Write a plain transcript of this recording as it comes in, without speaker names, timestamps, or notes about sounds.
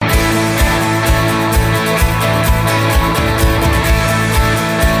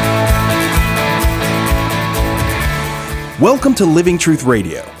Welcome to Living Truth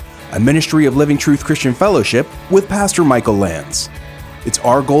Radio, a ministry of Living Truth Christian Fellowship with Pastor Michael Lands. It's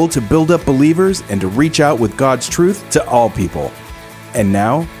our goal to build up believers and to reach out with God's truth to all people. And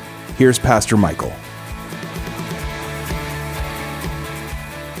now, here's Pastor Michael.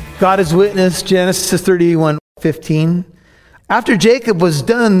 God has witnessed, Genesis 31:15. After Jacob was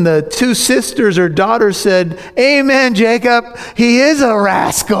done, the two sisters or daughters said, "Amen, Jacob, he is a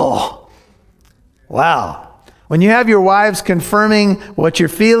rascal." Wow. When you have your wives confirming what you're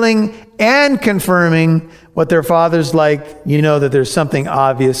feeling and confirming what their father's like, you know that there's something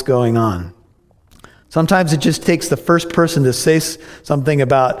obvious going on. Sometimes it just takes the first person to say something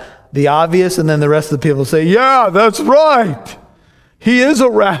about the obvious, and then the rest of the people say, "Yeah, that's right. He is a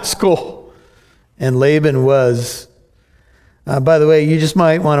rascal." And Laban was. By the way, you just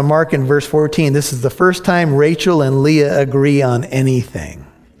might want to mark in verse 14, this is the first time Rachel and Leah agree on anything.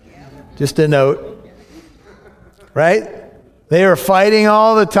 Just a note. Right? They are fighting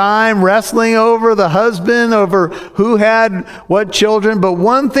all the time, wrestling over the husband, over who had what children. But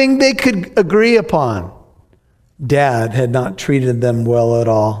one thing they could agree upon, Dad had not treated them well at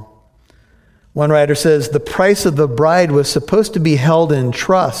all. One writer says the price of the bride was supposed to be held in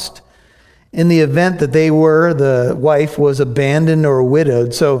trust in the event that the wife was abandoned or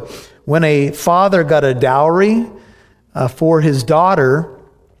widowed. So when a father got a dowry for his daughter,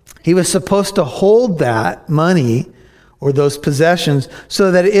 he was supposed to hold that money or those possessions so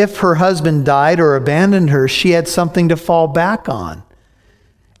that if her husband died or abandoned her, she had something to fall back on.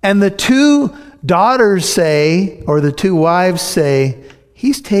 And the two daughters say, or the two wives say,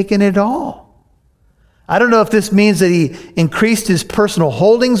 he's taken it all. I don't know if this means that he increased his personal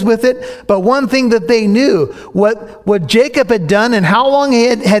holdings with it, but one thing that they knew, what Jacob had done and how long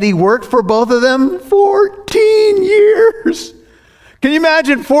had he worked for both of them? 14 years. Can you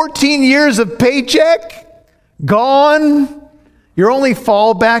imagine 14 years of paycheck gone? Your only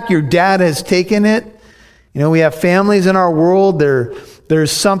fallback, your dad has taken it. You know, we have families in our world.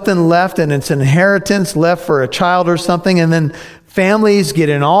 There's something left, and it's inheritance left for a child or something. And then families get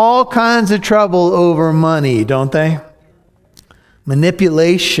in all kinds of trouble over money, don't they?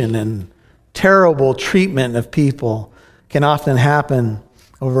 Manipulation and terrible treatment of people can often happen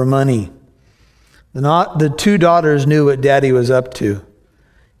over money. The two daughters knew what Daddy was up to.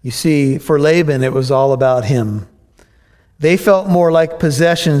 You see, for Laban, it was all about him. They felt more like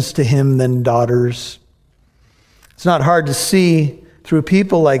possessions to him than daughters. It's not hard to see through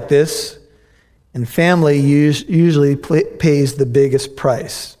people like this, and family usually pays the biggest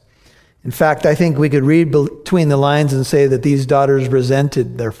price. In fact, I think we could read between the lines and say that these daughters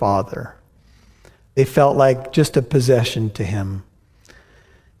resented their father. They felt like just a possession to him.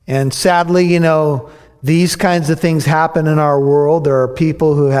 And sadly, you know, these kinds of things happen in our world. There are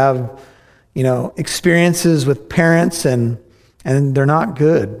people who have, you know, experiences with parents and they're not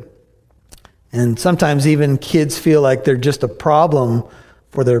good. And sometimes even kids feel like they're just a problem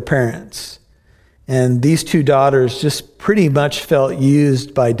for their parents. And these two daughters just pretty much felt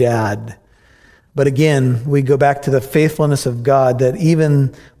used by Dad. But again, we go back to the faithfulness of God, that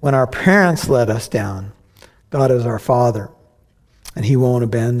even when our parents let us down, God is our Father, and He won't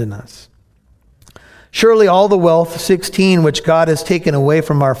abandon us. Surely all the wealth, 16, which God has taken away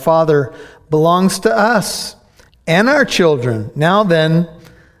from our father, belongs to us and our children. Now then,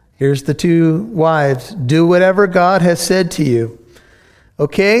 here's the two wives. Do whatever God has said to you.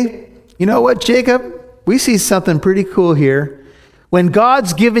 Okay? You know what, Jacob? We see something pretty cool here. When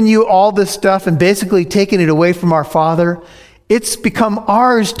God's given you all this stuff and basically taken it away from our father, it's become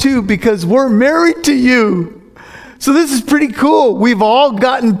ours too because we're married to you. So this is pretty cool. We've all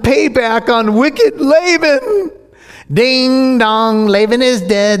gotten payback on wicked Laban. Ding dong, Laban is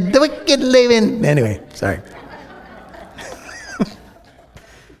dead. The wicked Laban. Anyway, sorry.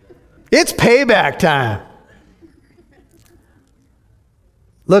 It's payback time.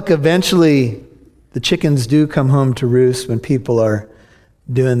 Look, eventually the chickens do come home to roost when people are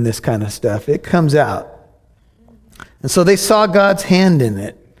doing this kind of stuff. It comes out. And so they saw God's hand in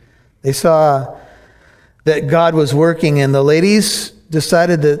it. They saw that God was working, and the ladies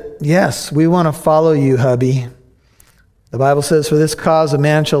decided that, yes, we want to follow you, hubby. The Bible says, for this cause a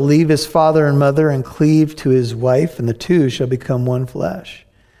man shall leave his father and mother and cleave to his wife, and the two shall become one flesh.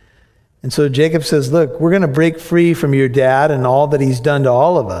 And so Jacob says, look, we're going to break free from your dad and all that he's done to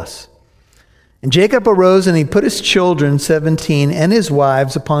all of us. And Jacob arose and he put his children, 17, and his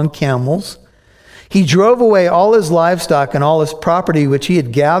wives upon camels. He drove away all his livestock and all his property which he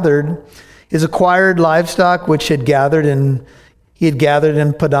had gathered, his acquired livestock which he had gathered in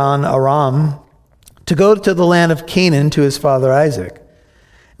Padan Aram, to go to the land of Canaan to his father Isaac.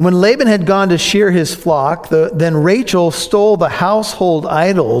 When Laban had gone to shear his flock, then Rachel stole the household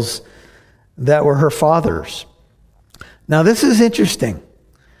idols that were her father's. Now this is interesting,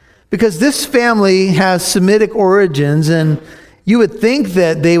 because this family has Semitic origins, and you would think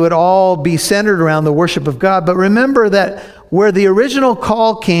that they would all be centered around the worship of God. But remember that where the original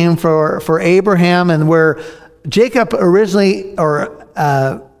call came for Abraham, and where Jacob originally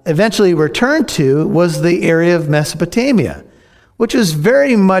eventually returned to, was the area of Mesopotamia, which is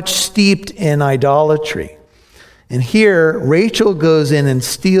very much steeped in idolatry. And here, Rachel goes in and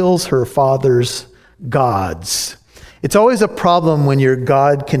steals her father's gods. It's always a problem when your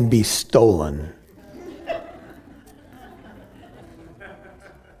God can be stolen.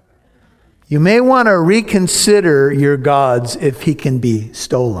 You may want to reconsider your gods if he can be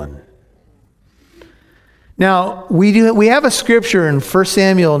stolen. Now, we have a scripture in 1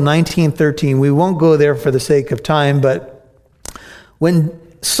 Samuel 19:13. We won't go there for the sake of time, but when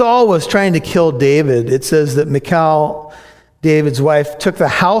Saul was trying to kill David, it says that Michal, David's wife, took the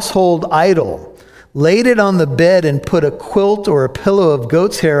household idol, laid it on the bed, and put a quilt or a pillow of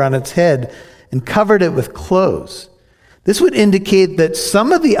goat's hair on its head and covered it with clothes. This would indicate that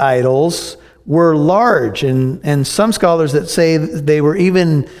some of the idols were large, and some scholars that say they were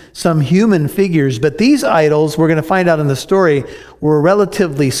even some human figures. But these idols, we're going to find out in the story, were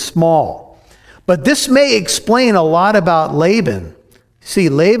relatively small. But this may explain a lot about Laban. See,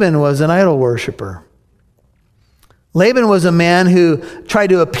 Laban was an idol worshiper. Laban was a man who tried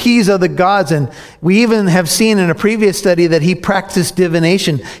to appease other gods, and we even have seen in a previous study that he practiced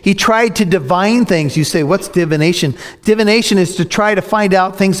divination. He tried to divine things. You say, what's divination? Divination is to try to find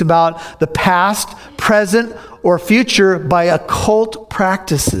out things about the past, present, or future by occult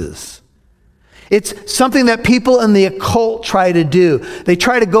practices. It's something that people in the occult try to do. They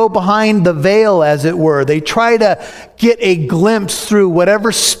try to go behind the veil, as it were. They try to get a glimpse through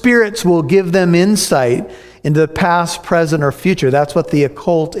whatever spirits will give them insight into the past, present, or future. That's what the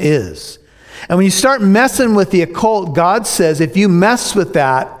occult is. And when you start messing with the occult, God says, if you mess with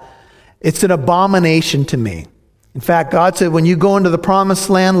that, it's an abomination to me. In fact, God said, when you go into the promised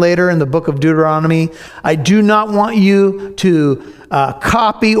land later in the book of Deuteronomy, I do not want you to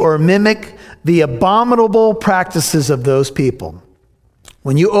copy or mimic the abominable practices of those people.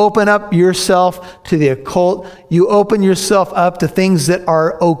 When you open up yourself to the occult, you open yourself up to things that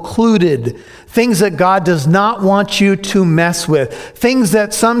are occluded, things that God does not want you to mess with, things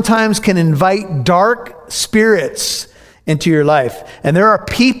that sometimes can invite dark spirits into your life. And there are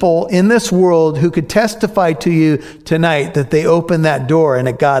people in this world who could testify to you tonight that they opened that door and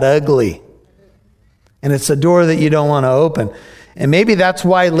it got ugly. And it's a door that you don't want to open. And maybe that's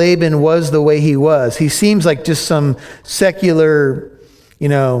why Laban was the way he was. He seems like just some secular,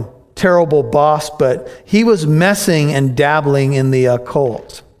 terrible boss, but he was messing and dabbling in the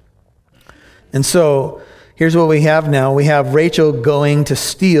occult. And so here's what we have now. We have Rachel going to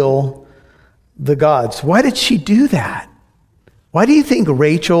steal the gods. Why did she do that? Why do you think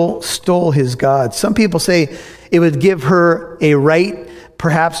Rachel stole his gods? Some people say it would give her a right,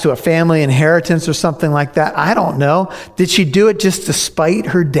 perhaps to a family inheritance or something like that. I don't know. Did she do it just to spite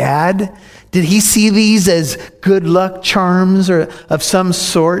her dad? Did he see these as good luck charms or of some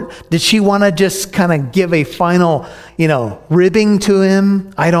sort? Did she want to just kind of give a final, ribbing to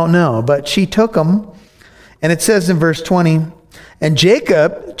him? I don't know. But she took them. And it says in verse 20, and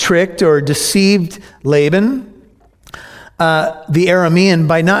Jacob tricked or deceived Laban, the Aramean,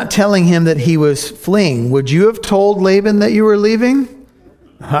 by not telling him that he was fleeing. Would you have told Laban that you were leaving?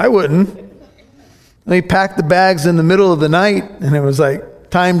 I wouldn't. He packed the bags in the middle of the night, and it was like,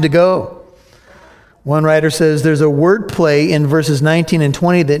 time to go. One writer says there's a wordplay in verses 19 and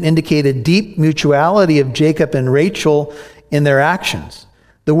 20 that indicated deep mutuality of Jacob and Rachel in their actions.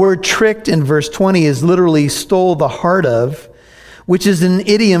 The word tricked in verse 20 is literally stole the heart of, which is an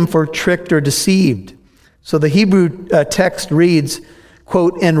idiom for tricked or deceived. So the Hebrew text reads,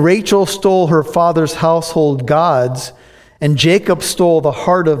 quote, and Rachel stole her father's household gods, and Jacob stole the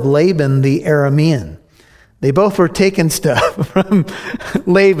heart of Laban the Aramean. They both were taking stuff from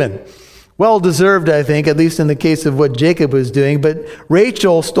Laban. Well deserved, I think, at least in the case of what Jacob was doing. But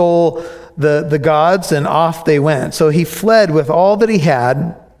Rachel stole the gods, and off they went. So he fled with all that he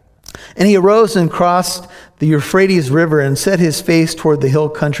had, and he arose and crossed the Euphrates River and set his face toward the hill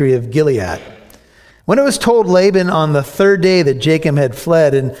country of Gilead. When it was told Laban on the third day that Jacob had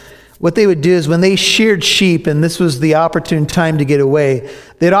fled, and what they would do is when they sheared sheep, and this was the opportune time to get away,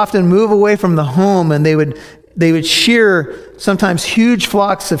 they'd often move away from the home, and they would shear sometimes huge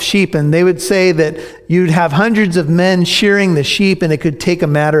flocks of sheep, and they would say that you'd have hundreds of men shearing the sheep, and it could take a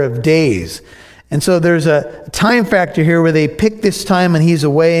matter of days. And so there's a time factor here where they pick this time and he's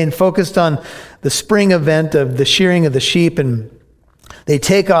away and focused on the spring event of the shearing of the sheep, and they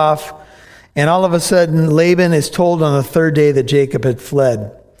take off, and all of a sudden Laban is told on the third day that Jacob had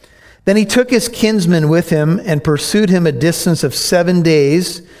fled. Then he took his kinsman with him and pursued him a distance of 7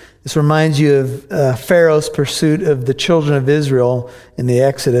 days. This reminds you of Pharaoh's pursuit of the children of Israel in the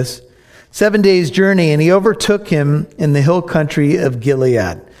Exodus. 7 days' journey, and he overtook him in the hill country of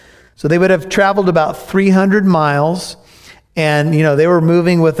Gilead. So they would have traveled about 300 miles, and they were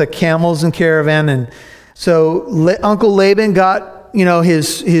moving with the camels and caravan. And so Uncle Laban got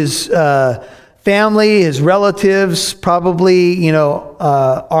his family, his relatives, probably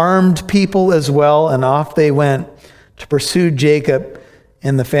armed people as well, and off they went to pursue Jacob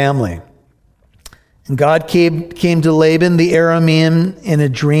and the family. And God came to Laban the Aramean in a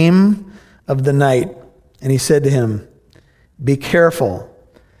dream of the night, and he said to him, "Be careful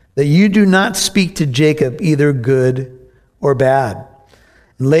that you do not speak to Jacob either good or bad."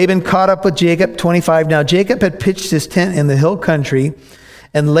 And Laban caught up with Jacob, 25. Now Jacob had pitched his tent in the hill country,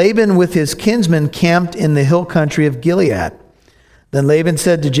 and Laban with his kinsmen camped in the hill country of Gilead. Then Laban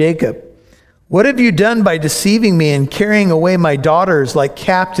said to Jacob, "What have you done by deceiving me and carrying away my daughters like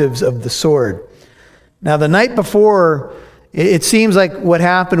captives of the sword?" Now the night before, it seems like what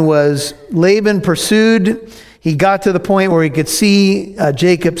happened was Laban pursued. He got to the point where he could see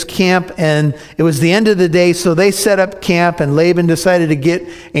Jacob's camp, and it was the end of the day, so they set up camp, and Laban decided to get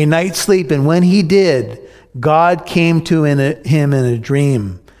a night's sleep. And when he did, God came to him in a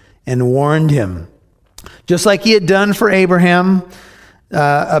dream and warned him. Just like he had done for Abraham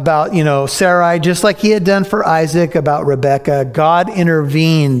about, Sarai, just like he had done for Isaac about Rebekah, God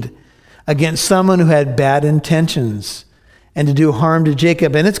intervened against someone who had bad intentions and to do harm to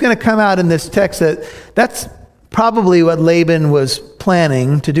Jacob. And it's going to come out in this text that that's probably what Laban was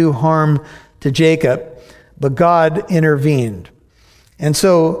planning, to do harm to Jacob, but God intervened. And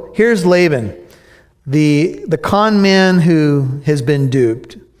so here's Laban, the con man who has been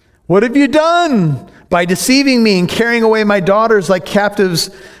duped. "What have you done by deceiving me and carrying away my daughters like captives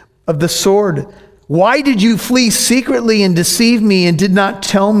of the sword? Why did you flee secretly and deceive me and did not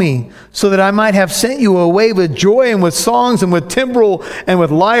tell me, so that I might have sent you away with joy and with songs and with timbrel and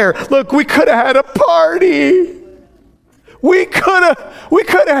with lyre?" Look, we could have had a party. We could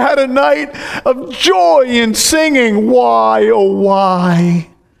have had a night of joy and singing. Why, oh why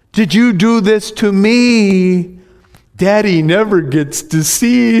did you do this to me? Daddy never gets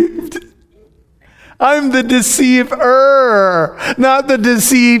deceived. I'm the deceiver, not the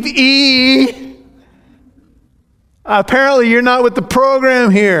deceivee. Apparently you're not with the program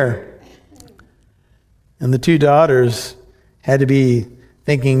here. And the two daughters had to be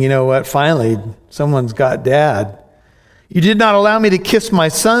thinking, finally, someone's got Dad. "You did not allow me to kiss my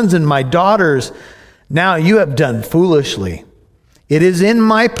sons and my daughters. Now you have done foolishly. It is in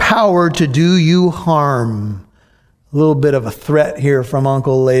my power to do you harm." A little bit of a threat here from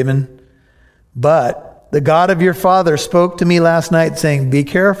Uncle Laban. "But the God of your father spoke to me last night, saying, 'Be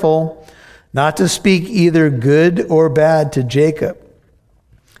careful not to speak either good or bad to Jacob.'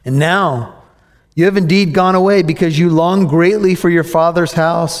 And now you have indeed gone away because you long greatly for your father's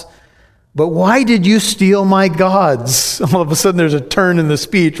house. But why did you steal my gods?" All of a sudden there's a turn in the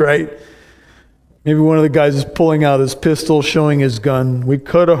speech, right? Maybe one of the guys is pulling out his pistol, showing his gun. "We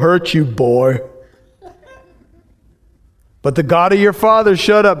could have hurt you, boy. But the God of your father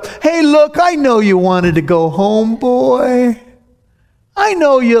showed up. Hey, look, I know you wanted to go home, boy. I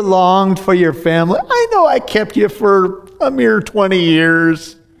know you longed for your family. I know I kept you for a mere 20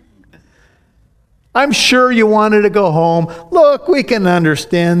 years. I'm sure you wanted to go home. Look, we can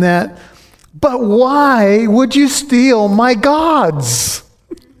understand that. But why would you steal my gods?"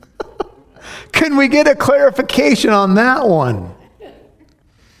 Can we get a clarification on that one?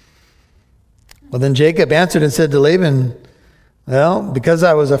 Well, then Jacob answered and said to Laban, "Well, because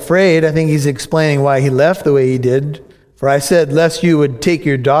I was afraid," I think he's explaining why he left the way he did, "for I said, lest you would take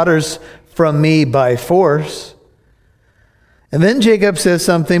your daughters from me by force." And then Jacob says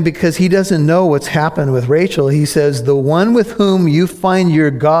something because he doesn't know what's happened with Rachel. He says, "The one with whom you find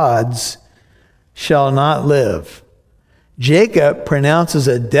your gods shall not live." Jacob pronounces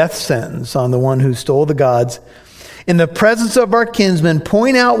a death sentence on the one who stole the gods. "In the presence of our kinsmen,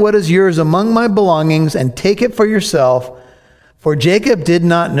 point out what is yours among my belongings and take it for yourself." For Jacob did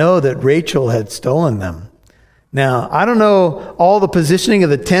not know that Rachel had stolen them. Now, I don't know all the positioning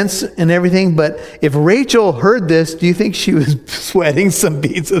of the tents and everything, but if Rachel heard this, do you think she was sweating some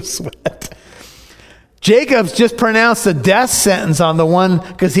beads of sweat? Jacob's just pronounced a death sentence on the one,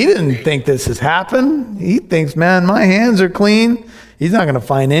 because he didn't think this has happened. He thinks, man, my hands are clean. He's not going to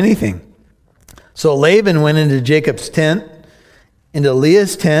find anything. So Laban went into Jacob's tent, into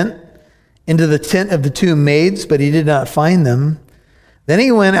Leah's tent, into the tent of the two maids, but he did not find them. Then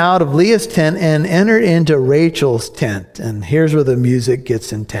he went out of Leah's tent and entered into Rachel's tent. And here's where the music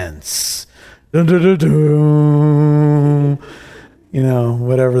gets intense. Dun, dun, dun, dun. You know,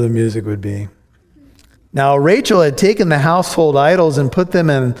 whatever the music would be. Now Rachel had taken the household idols and put them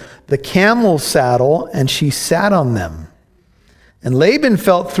in the camel saddle, and she sat on them. And Laban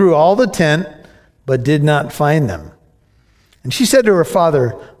felt through all the tent, but did not find them. And she said to her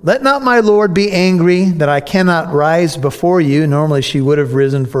father, "Let not my Lord be angry that I cannot rise before you." Normally she would have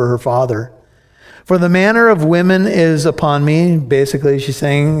risen for her father. "For the manner of women is upon me." Basically she's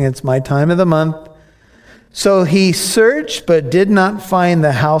saying, it's my time of the month. So he searched, but did not find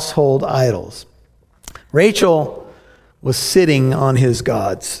the household idols. Rachel was sitting on his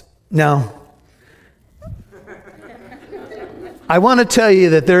gods. Now, I want to tell you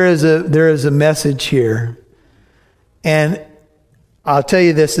that there is a message here. And I'll tell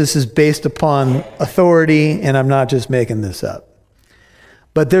you this is based upon authority, and I'm not just making this up.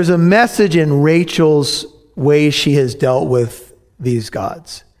 But there's a message in Rachel's way she has dealt with these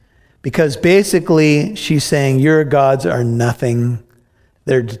gods. Because basically she's saying, your gods are nothing.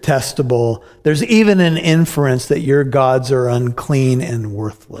 They're detestable. There's even an inference that your gods are unclean and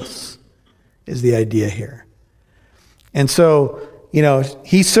worthless, is the idea here. And so,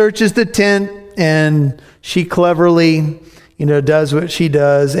 he searches the tent, and she cleverly, does what she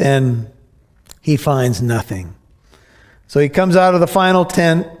does, and he finds nothing. So he comes out of the final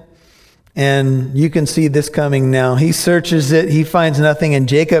tent, and you can see this coming now. He searches it, he finds nothing, and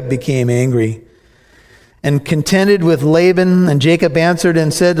Jacob became angry and contended with Laban. And Jacob answered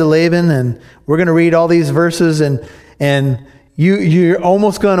and said to Laban, and we're going to read all these verses, and you're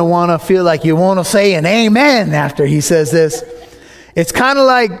almost going to want to feel like you want to say an amen after he says this. It's kind of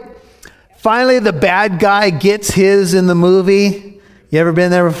like finally the bad guy gets his in the movie. You ever been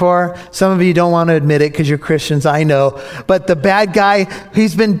there before? Some of you don't want to admit it because you're Christians, I know. But the bad guy,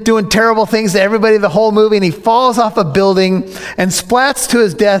 he's been doing terrible things to everybody the whole movie, and he falls off a building and splats to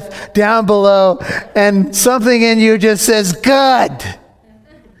his death down below, and something in you just says, good.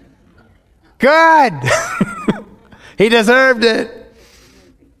 Good. He deserved it.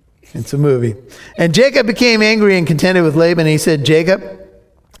 It's a movie. And Jacob became angry and contended with Laban. And he said,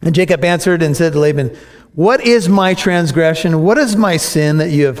 and Jacob answered and said to Laban, "What is my transgression? What is my sin that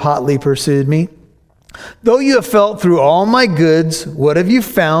you have hotly pursued me? Though you have felt through all my goods, what have you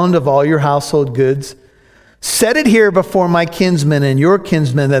found of all your household goods? Set it here before my kinsmen and your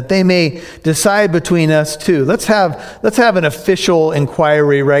kinsmen, that they may decide between us two." Let's have an official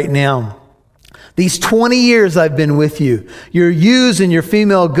inquiry right now. "These 20 years I've been with you. Your ewes and your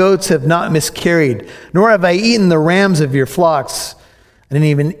female goats have not miscarried, nor have I eaten the rams of your flocks. I didn't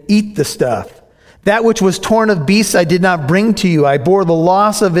even eat the stuff. That which was torn of beasts I did not bring to you. I bore the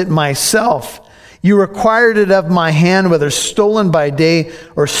loss of it myself. You required it of my hand, whether stolen by day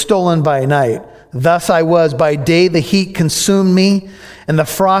or stolen by night. Thus I was. By day the heat consumed me, and the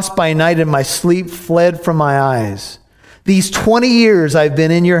frost by night in my sleep fled from my eyes. These 20 years I've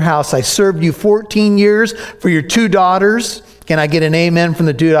been in your house. I served you 14 years for your 2 daughters. Can I get an amen from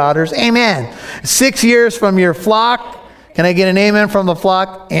the 2 daughters? Amen. 6 years from your flock. Can I get an amen from the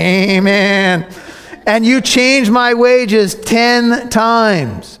flock? Amen. And you changed my wages 10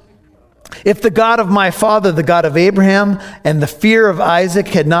 times. If the God of my father, the God of Abraham, and the fear of Isaac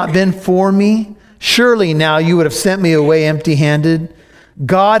had not been for me, surely now you would have sent me away empty-handed.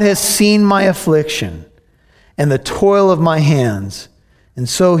 God has seen my affliction and the toil of my hands, and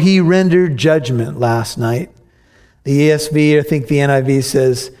so he rendered judgment last night. The ESV, I think the NIV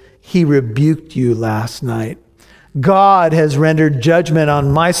says, he rebuked you last night. God has rendered judgment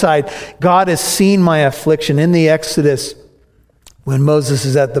on my side. God has seen my affliction. In the Exodus, when Moses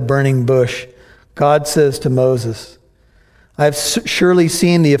is at the burning bush, God says to Moses, "I have surely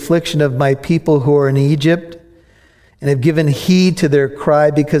seen the affliction of my people who are in Egypt, and have given heed to their cry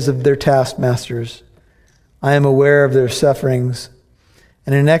because of their taskmasters. I am aware of their sufferings."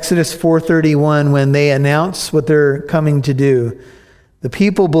 And in Exodus 4:31, when they announce what they're coming to do, the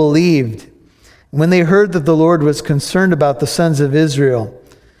people believed. When they heard that the Lord was concerned about the sons of Israel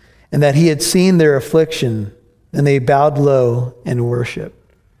and that he had seen their affliction, then they bowed low and worshiped.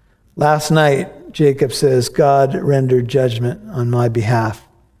 Last night, Jacob says, God rendered judgment on my behalf.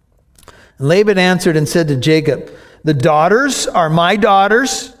 And Laban answered and said to Jacob, "The daughters are my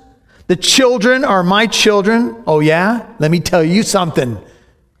daughters. The children are my children." Oh yeah? Let me tell you something,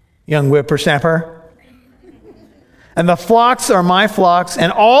 young whippersnapper. "And the flocks are my flocks, and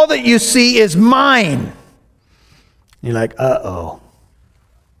all that you see is mine." You're like, uh-oh.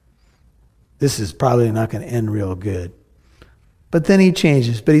 this is probably not going to end real good. But then he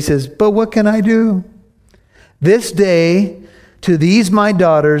changes. But he says, but what can I do? This day, to these my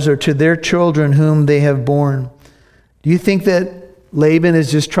daughters, or to their children whom they have borne. Do you think that Laban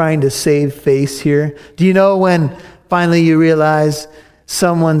is just trying to save face here? Do you know when finally you realize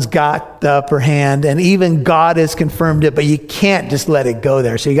someone's got the upper hand, and even God has confirmed it, but you can't just let it go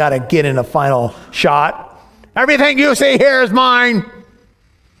there. So you got to get in a final shot. Everything you see here is mine.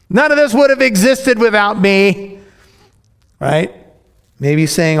 None of this would have existed without me. Right? Maybe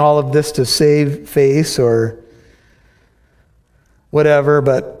saying all of this to save face or whatever,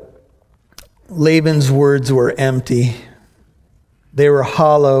 but Laban's words were empty. They were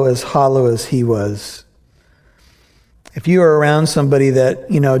hollow as he was. If you are around somebody that,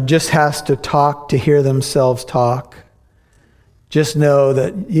 just has to talk to hear themselves talk, just know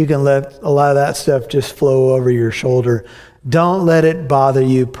that you can let a lot of that stuff just flow over your shoulder. Don't let it bother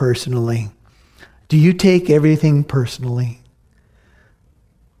you personally. Do you take everything personally?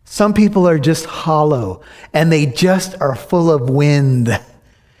 Some people are just hollow, and they just are full of wind,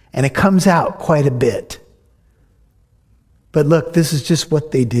 and it comes out quite a bit. But look, this is just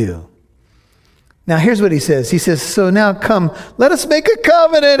what they do. Now, here's what he says. He says, so now come, let us make a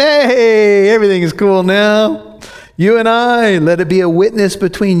covenant. Hey, everything is cool now. You and I, let it be a witness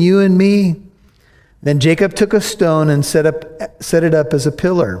between you and me. Then Jacob took a stone and set it up as a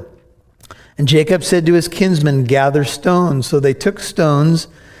pillar. And Jacob said to his kinsmen, gather stones. So they took stones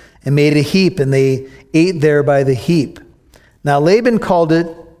and made a heap, and they ate there by the heap. Now Laban called it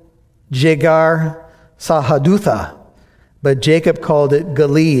Jegar Sahadutha, but Jacob called it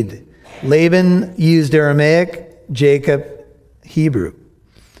Gilead. Laban used Aramaic, Jacob Hebrew.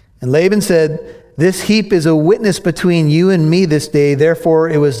 And Laban said, this heap is a witness between you and me this day, therefore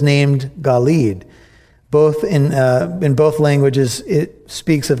it was named Gilead. Both in both languages, it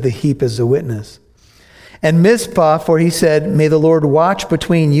speaks of the heap as a witness. And Mizpah, for he said, may the Lord watch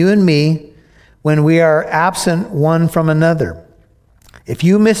between you and me when we are absent one from another. If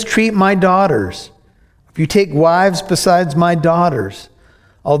you mistreat my daughters, if you take wives besides my daughters,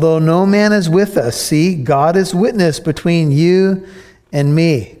 although no man is with us, see, God is witness between you and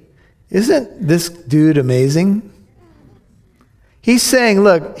me. Isn't this dude amazing? He's saying,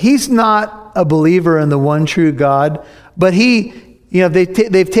 look, he's not a believer in the one true God, but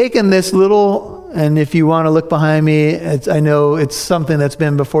they've taken this little, and if you want to look behind me, I know it's something that's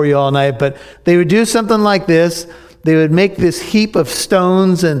been before you all night, but they would do something like this. They would make this heap of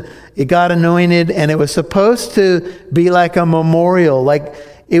stones, and it got anointed, and it was supposed to be like a memorial, like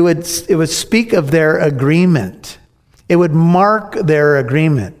it would speak of their agreement. It would mark their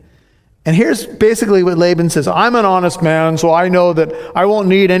agreement. And here's basically what Laban says. I'm an honest man, so I know that I won't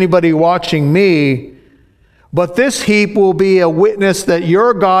need anybody watching me. But this heap will be a witness that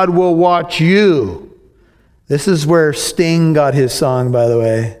your God will watch you. This is where Sting got his song, by the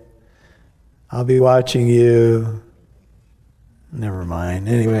way. I'll be watching you. Never mind.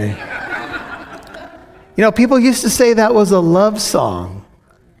 Anyway. People used to say that was a love song.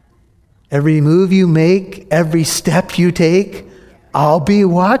 Every move you make, every step you take, I'll be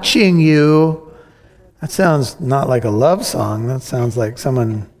watching you. That sounds not like a love song. That sounds like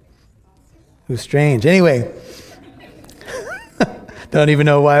someone who's strange. Anyway, don't even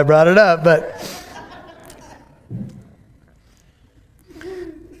know why I brought it up, but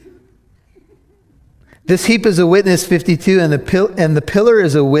this heap is a witness, 52, and the pillar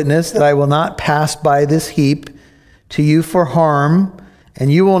is a witness that I will not pass by this heap to you for harm,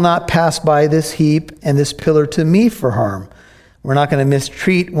 and you will not pass by this heap and this pillar to me for harm. We're not going to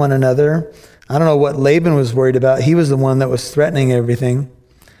mistreat one another. I don't know what Laban was worried about. He was the one that was threatening everything.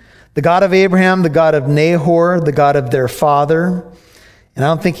 The God of Abraham, the God of Nahor, the God of their father. And I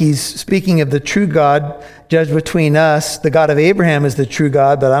don't think he's speaking of the true God judged between us. The God of Abraham is the true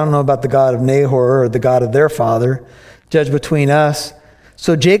God, but I don't know about the God of Nahor or the God of their father judged between us.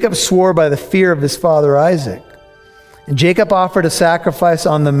 So Jacob swore by the fear of his father Isaac. And Jacob offered a sacrifice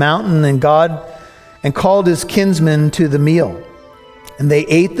on the mountain, and called his kinsmen to the meal. And they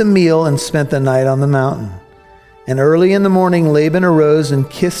ate the meal and spent the night on the mountain. And early in the morning Laban arose and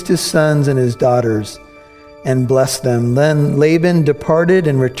kissed his sons and his daughters and blessed them. Then Laban departed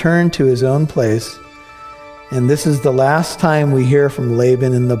and returned to his own place. And this is the last time we hear from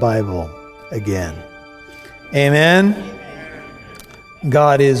Laban in the Bible again. Amen.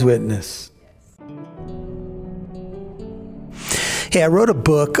 God is witness. Hey, I wrote a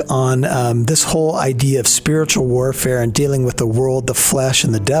book on this whole idea of spiritual warfare and dealing with the world, the flesh,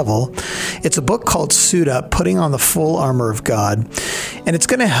 and the devil. It's a book called Suit Up, Putting on the Full Armor of God. And it's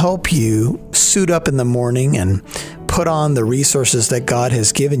going to help you suit up in the morning and put on the resources that God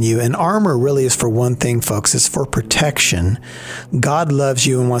has given you. And armor really is for one thing, folks. It's for protection. God loves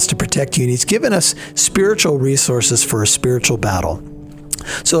you and wants to protect you, and He's given us spiritual resources for a spiritual battle.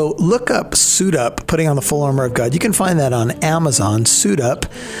 So look up Suit Up, Putting on the Full Armor of God. You can find that on Amazon, Suit Up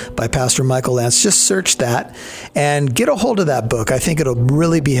by Pastor Michael Lance. Just search that and get a hold of that book. I think it'll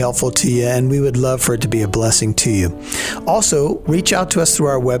really be helpful to you, and we would love for it to be a blessing to you. Also, reach out to us through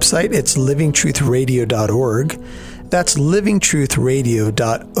our website. It's livingtruthradio.org. That's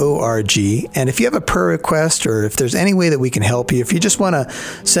livingtruthradio.org. And if you have a prayer request, or if there's any way that we can help you, if you just want to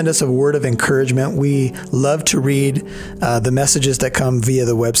send us a word of encouragement, we love to read the messages that come via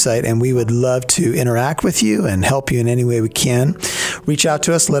the website, and we would love to interact with you and help you in any way we can. Reach out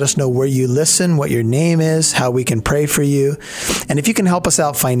to us. Let us know where you listen, what your name is, how we can pray for you. And if you can help us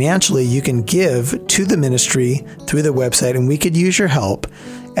out financially, you can give to the ministry through the website, and we could use your help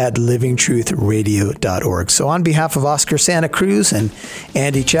at livingtruthradio.org. So on behalf of Oscar Santa Cruz and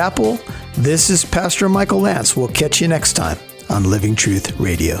Andy Chappell, this is Pastor Michael Lance. We'll catch you next time on Living Truth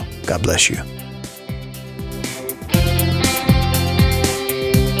Radio. God bless you.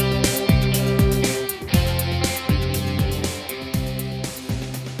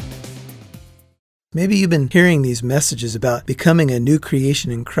 Maybe you've been hearing these messages about becoming a new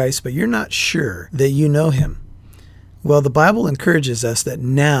creation in Christ, but you're not sure that you know Him. Well, the Bible encourages us that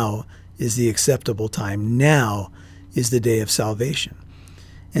now is the acceptable time. Now is the day of salvation.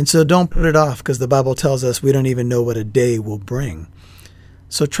 And so don't put it off, because the Bible tells us we don't even know what a day will bring.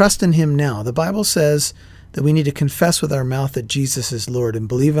 So trust in Him now. The Bible says that we need to confess with our mouth that Jesus is Lord and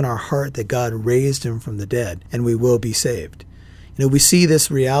believe in our heart that God raised Him from the dead, and we will be saved. You know, we see this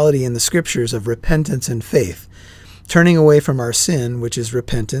reality in the Scriptures of repentance and faith. Turning away from our sin, which is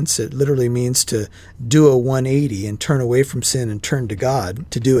repentance. It literally means to do a 180 and turn away from sin and turn to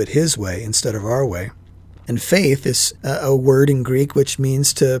God, to do it His way instead of our way. And faith is a word in Greek which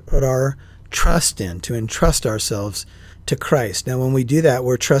means to put our trust in, to entrust ourselves to Christ. Now, when we do that,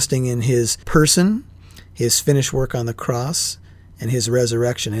 we're trusting in His person, His finished work on the cross, and His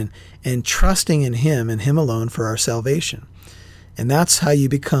resurrection, and trusting in Him and Him alone for our salvation. And that's how you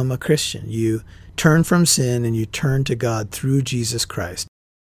become a Christian. You turn from sin and you turn to God through Jesus Christ.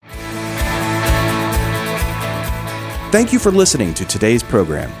 Thank you for listening to today's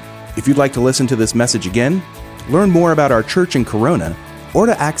program. If you'd like to listen to this message again, learn more about our church in Corona, or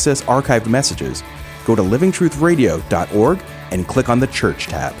to access archived messages, go to livingtruthradio.org and click on the Church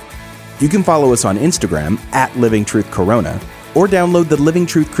tab. You can follow us on Instagram at Living Truth Corona, or download the Living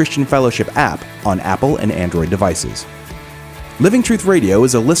Truth Christian Fellowship app on Apple and Android devices. Living Truth Radio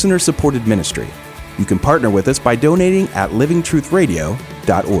is a listener-supported ministry. You can partner with us by donating at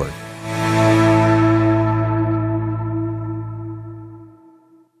livingtruthradio.org.